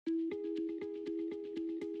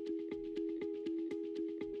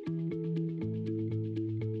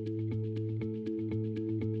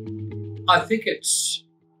I think it's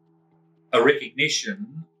a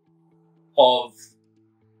recognition of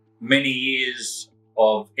many years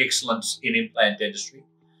of excellence in implant dentistry,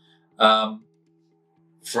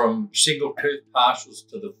 from single tooth partials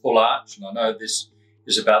to the full arch. And I know this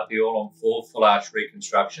is about the All-on-4 full arch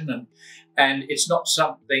reconstruction. And it's not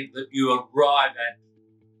something that you arrive at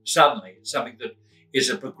suddenly. It's something that is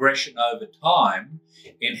a progression over time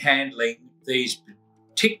in handling these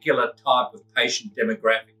particular type of patient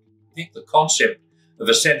demographic. I think the concept of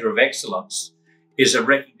a centre of excellence is a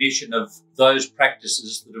recognition of those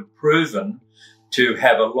practices that have proven to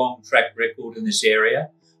have a long track record in this area,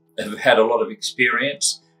 have had a lot of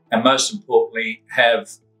experience, and most importantly, have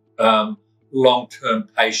long-term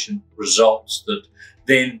patient results that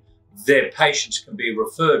then their patients can be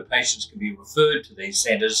referred to these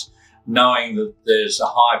centres, knowing that there's a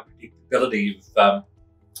high predictability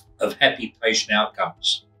of happy patient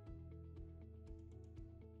outcomes.